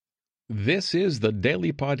This is the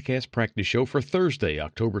Daily Podcast Practice Show for Thursday,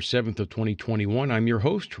 October 7th of 2021. I'm your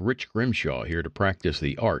host, Rich Grimshaw, here to practice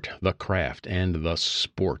the art, the craft, and the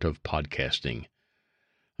sport of podcasting.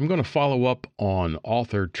 I'm going to follow up on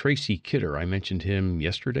author Tracy Kidder. I mentioned him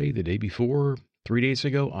yesterday, the day before, 3 days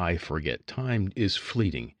ago. I forget. Time is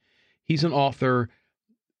fleeting. He's an author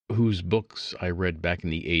whose books I read back in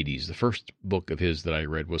the 80s. The first book of his that I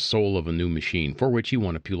read was Soul of a New Machine, for which he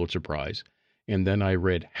won a Pulitzer Prize. And then I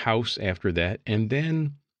read House after that. And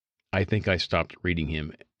then I think I stopped reading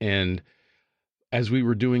him. And as we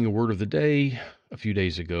were doing a word of the day a few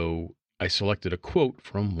days ago, I selected a quote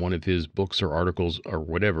from one of his books or articles or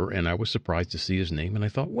whatever. And I was surprised to see his name. And I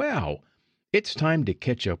thought, wow, it's time to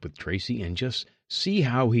catch up with Tracy and just see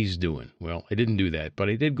how he's doing. Well, I didn't do that, but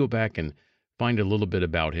I did go back and find a little bit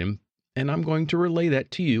about him. And I'm going to relay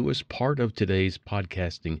that to you as part of today's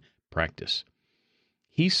podcasting practice.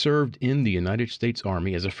 He served in the United States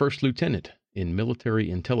Army as a first lieutenant in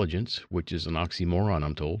military intelligence, which is an oxymoron,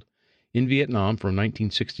 I'm told, in Vietnam from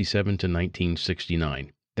 1967 to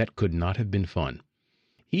 1969. That could not have been fun.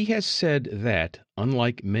 He has said that,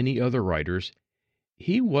 unlike many other writers,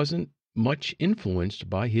 he wasn't much influenced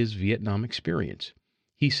by his Vietnam experience.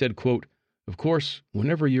 He said, quote, "Of course,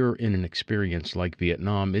 whenever you're in an experience like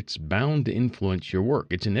Vietnam, it's bound to influence your work.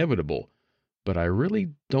 It's inevitable. But I really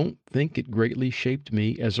don't think it greatly shaped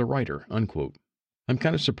me as a writer," unquote. I'm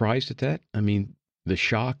kind of surprised at that. I mean, the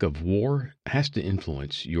shock of war has to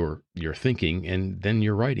influence your thinking and then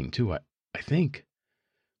your writing too, I think.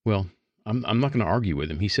 Well, I'm not going to argue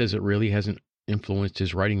with him. He says it really hasn't influenced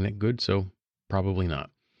his writing that good, so probably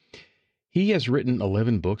not. He has written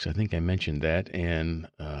 11 books. I think I mentioned that. And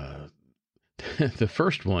the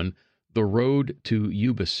first one, The Road to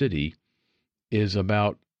Yuba City, is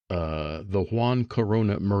about the Juan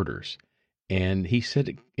Corona murders. And he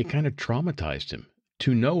said it kind of traumatized him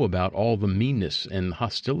to know about all the meanness and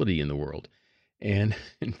hostility in the world. And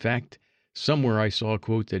in fact, somewhere I saw a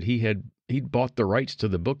quote that he'd bought the rights to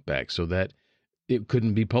the book back so that it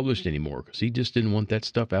couldn't be published anymore because he just didn't want that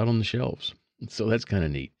stuff out on the shelves. So that's kind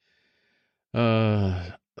of neat.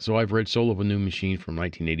 So I've read Soul of a New Machine from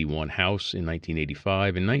 1981, House in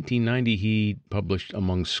 1985. In 1990, he published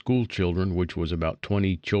Among School Children, which was about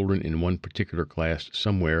 20 children in one particular class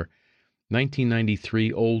somewhere.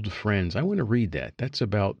 1993, Old Friends. I want to read that. That's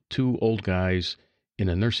about two old guys in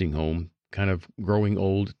a nursing home, kind of growing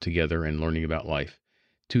old together and learning about life.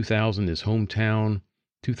 2000 is Hometown.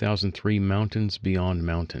 2003, Mountains Beyond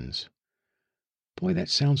Mountains. Boy, that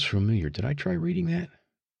sounds familiar. Did I try reading that?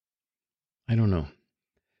 I don't know.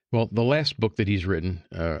 Well, the last book that he's written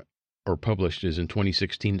or published is in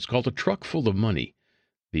 2016. It's called A Truck Full of Money.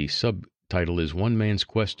 The subtitle is One Man's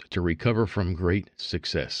Quest to Recover from Great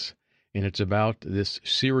Success. And it's about this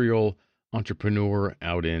serial entrepreneur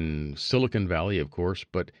out in Silicon Valley, of course,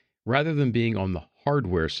 but rather than being on the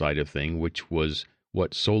hardware side of thing, which was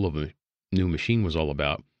what Soul of a New Machine was all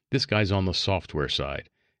about, this guy's on the software side.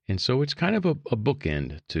 And so it's kind of a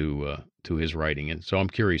bookend to his writing. And so I'm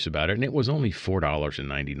curious about it. And it was only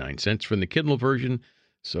 $4.99 from the Kindle version.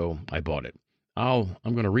 So I bought it. I'm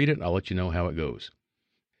going to read it. I'll let you know how it goes.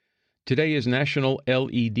 Today is National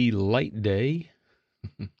LED Light Day.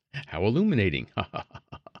 How illuminating.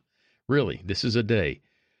 Really, this is a day.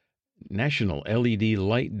 National LED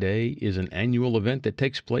Light Day is an annual event that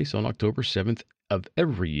takes place on October 7th of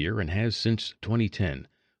every year and has since 2010.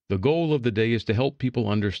 The goal of the day is to help people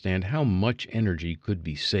understand how much energy could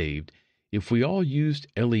be saved if we all used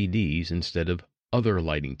LEDs instead of other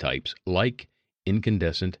lighting types like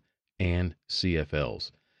incandescent and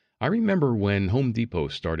CFLs. I remember when Home Depot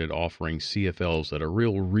started offering CFLs at a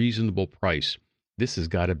real reasonable price. This has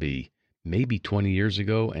got to be maybe 20 years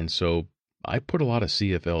ago, and so I put a lot of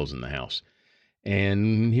CFLs in the house.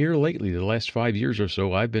 And here lately, the last 5 years or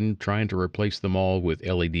so, I've been trying to replace them all with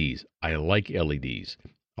LEDs. I like LEDs.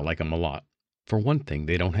 I like them a lot. For one thing,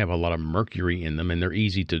 they don't have a lot of mercury in them, and they're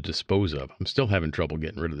easy to dispose of. I'm still having trouble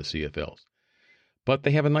getting rid of the CFLs. But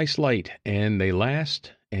they have a nice light, and they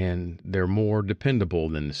last, and they're more dependable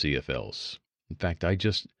than the CFLs. In fact,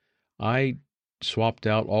 I swapped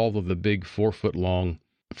out all of the big 4-foot-long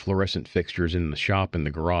fluorescent fixtures in the shop and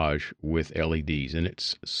the garage with LEDs, and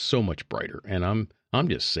it's so much brighter. And I'm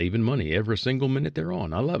just saving money every single minute they're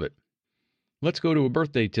on. I love it. Let's go to a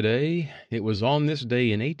birthday today. It was on this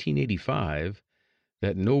day in 1885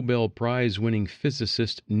 that Nobel Prize-winning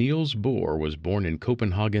physicist Niels Bohr was born in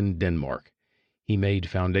Copenhagen, Denmark. He made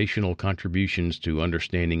foundational contributions to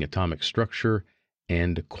understanding atomic structure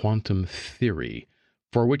and quantum theory,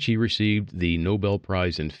 for which he received the Nobel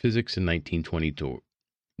Prize in Physics in 1922.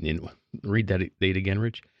 Read that date again,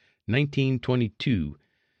 Rich. 1922.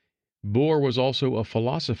 Bohr was also a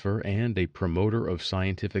philosopher and a promoter of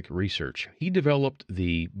scientific research. He developed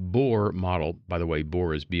the Bohr model. By the way,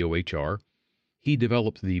 Bohr is Bohr. He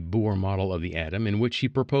developed the Bohr model of the atom, in which he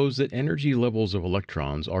proposed that energy levels of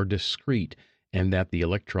electrons are discrete and that the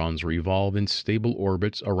electrons revolve in stable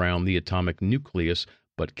orbits around the atomic nucleus,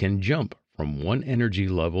 but can jump from one energy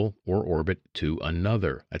level or orbit to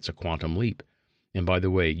another. That's a quantum leap. And by the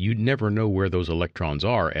way, you'd never know where those electrons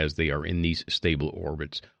are as they are in these stable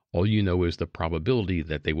orbits. All you know is the probability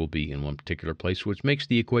that they will be in one particular place, which makes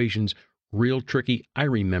the equations real tricky. I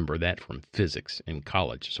remember that from physics in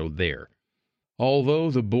college, so there.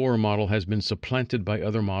 Although the Bohr model has been supplanted by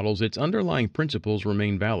other models, its underlying principles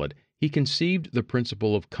remain valid. He conceived the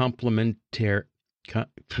principle of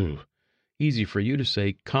easy for you to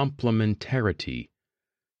say, complementarity.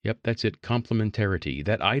 Yep, that's it, complementarity,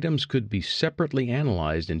 that items could be separately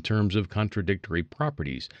analyzed in terms of contradictory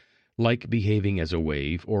properties, like behaving as a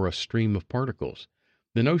wave or a stream of particles.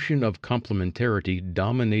 The notion of complementarity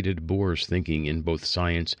dominated Bohr's thinking in both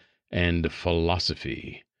science and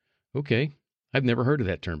philosophy. Okay, I've never heard of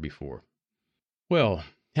that term before. Well,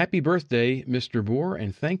 happy birthday, Mr. Bohr,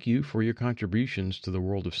 and thank you for your contributions to the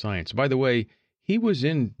world of science. By the way, he was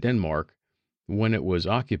in Denmark when it was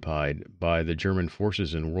occupied by the German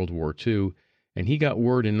forces in World War II, and he got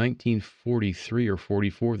word in 1943 or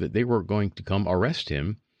 44 that they were going to come arrest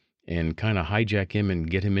him and kind of hijack him and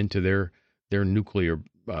get him into their nuclear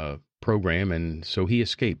program, and so he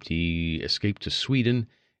escaped. He escaped to Sweden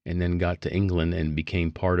and then got to England and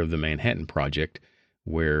became part of the Manhattan Project,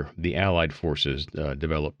 where the Allied forces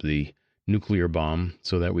developed the nuclear bomb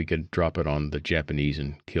so that we could drop it on the Japanese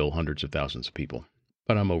and kill hundreds of thousands of people.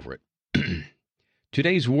 But I'm over it.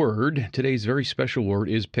 Today's very special word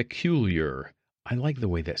is peculiar. I like the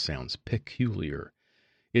way that sounds, peculiar.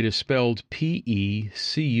 It is spelled Peculiar.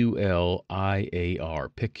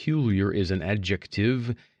 Peculiar is an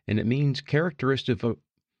adjective, and it means characteristic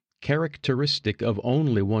of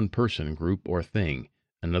only one person, group, or thing.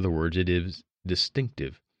 In other words, it is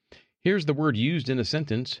distinctive. Here's the word used in a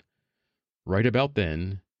sentence. Right about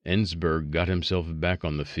then, Ensberg got himself back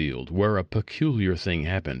on the field, where a peculiar thing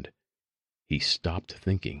happened. He stopped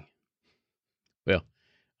thinking. Well,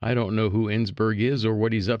 I don't know who Ensberg is or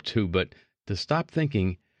what he's up to, but to stop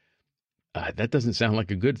thinking, that doesn't sound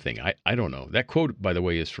like a good thing. I don't know. That quote, by the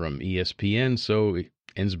way, is from ESPN, so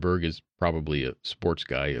Ensberg is probably a sports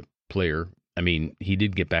guy, a player. I mean, he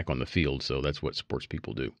did get back on the field, so that's what sports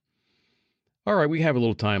people do. All right, we have a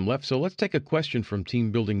little time left, so let's take a question from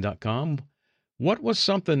teambuilding.com. What was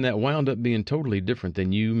something that wound up being totally different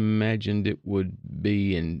than you imagined it would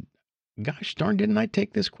be? And gosh darn, didn't I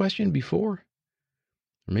take this question before?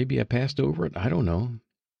 Or maybe I passed over it. I don't know.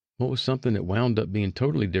 What was something that wound up being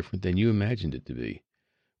totally different than you imagined it to be?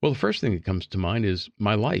 Well, the first thing that comes to mind is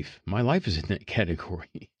my life. My life is in that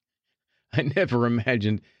category. I never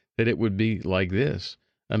imagined that it would be like this.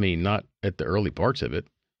 I mean, not at the early parts of it.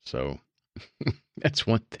 So that's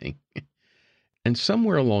one thing. And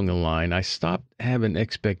somewhere along the line, I stopped having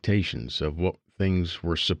expectations of what things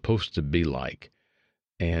were supposed to be like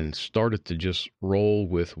and started to just roll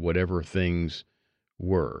with whatever things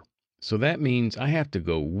were. So that means I have to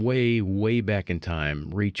go way, way back in time,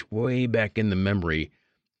 reach way back in the memory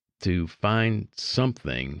to find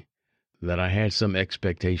something that I had some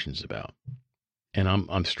expectations about. And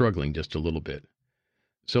I'm struggling just a little bit.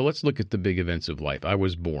 So let's look at the big events of life. I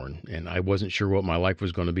was born, and I wasn't sure what my life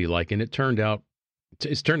was going to be like, and it's turned out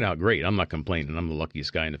great. I'm not complaining. I'm the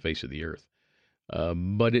luckiest guy in the face of the earth.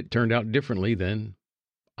 But it turned out differently than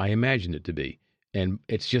I imagined it to be. And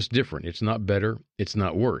it's just different. It's not better. It's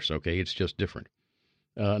not worse. Okay. It's just different.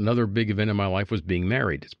 Another big event in my life was being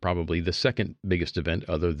married. It's probably the second biggest event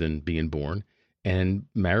other than being born. And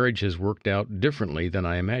marriage has worked out differently than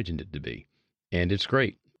I imagined it to be. And it's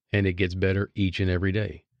great. And it gets better each and every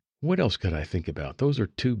day. What else could I think about? Those are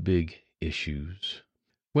two big issues.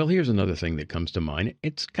 Well, here's another thing that comes to mind.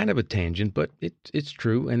 It's kind of a tangent, but it's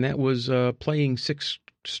true. And that was playing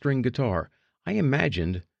six-string guitar. I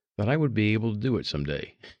imagined that I would be able to do it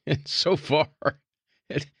someday. And so far,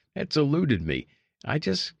 it's eluded me. I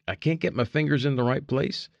can't get my fingers in the right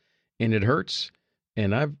place, and it hurts.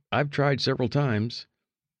 And I've tried several times,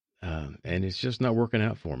 and it's just not working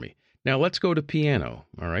out for me. Now let's go to piano,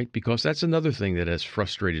 all right? Because that's another thing that has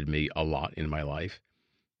frustrated me a lot in my life.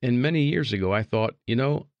 And many years ago, I thought,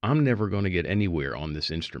 I'm never going to get anywhere on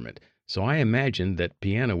this instrument. So I imagined that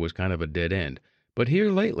piano was kind of a dead end. But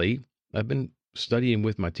here lately, I've been studying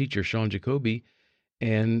with my teacher, Sean Jacoby,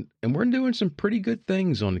 and we're doing some pretty good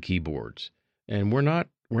things on the keyboards. And we're not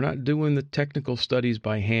doing the technical studies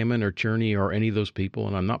by Hammond or Czerny or any of those people,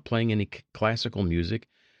 and I'm not playing any classical music.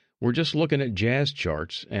 we're just looking at jazz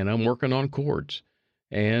charts and I'm working on chords.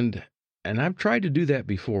 And I've tried to do that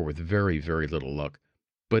before with very, very little luck,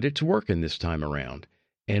 but it's working this time around.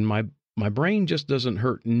 And my brain just doesn't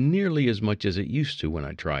hurt nearly as much as it used to when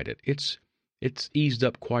I tried it. It's eased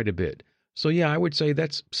up quite a bit. So yeah, I would say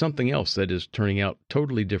that's something else that is turning out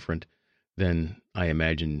totally different than I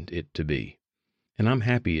imagined it to be. And I'm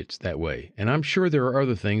happy it's that way. And I'm sure there are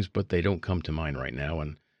other things, but they don't come to mind right now.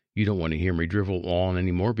 And you don't want to hear me drivel on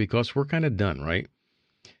anymore because we're kind of done, right?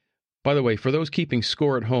 By the way, for those keeping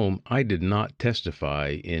score at home, I did not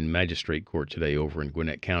testify in magistrate court today over in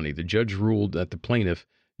Gwinnett County. The judge ruled that the plaintiff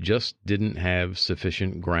just didn't have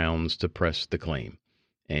sufficient grounds to press the claim.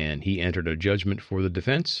 And he entered a judgment for the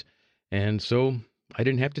defense. And so I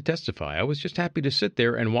didn't have to testify. I was just happy to sit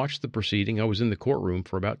there and watch the proceeding. I was in the courtroom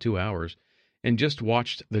for about 2 hours and just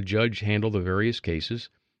watched the judge handle the various cases.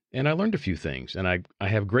 And I learned a few things. And I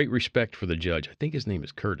have great respect for the judge. I think his name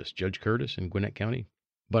is Curtis, Judge Curtis in Gwinnett County.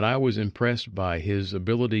 But I was impressed by his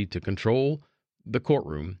ability to control the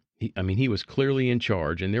courtroom. He was clearly in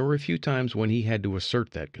charge, and there were a few times when he had to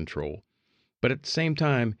assert that control. But at the same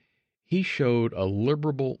time, he showed a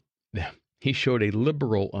liberal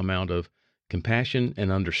amount of compassion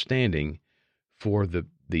and understanding for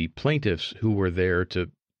the plaintiffs who were there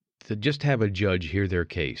to just have a judge hear their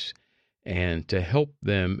case and to help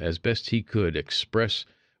them as best he could express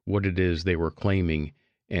what it is they were claiming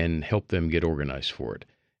and help them get organized for it.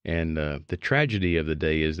 And the tragedy of the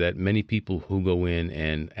day is that many people who go in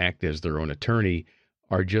and act as their own attorney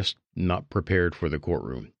are just not prepared for the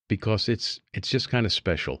courtroom because it's just kind of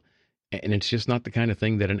special. And it's just not the kind of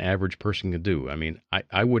thing that an average person can do. I mean,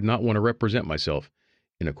 I would not want to represent myself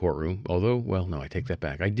in a courtroom, although, well, no, I take that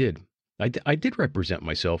back. I did. I did represent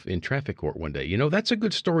myself in traffic court one day. You know, that's a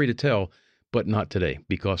good story to tell, but not today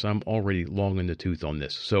because I'm already long in the tooth on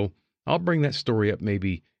this. So I'll bring that story up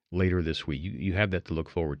maybe later this week. You have that to look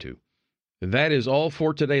forward to. That is all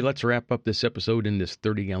for today. Let's wrap up this episode in this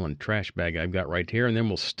 30-gallon trash bag I've got right here, and then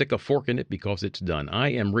we'll stick a fork in it because it's done. I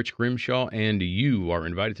am Rich Grimshaw, and you are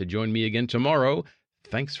invited to join me again tomorrow.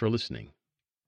 Thanks for listening.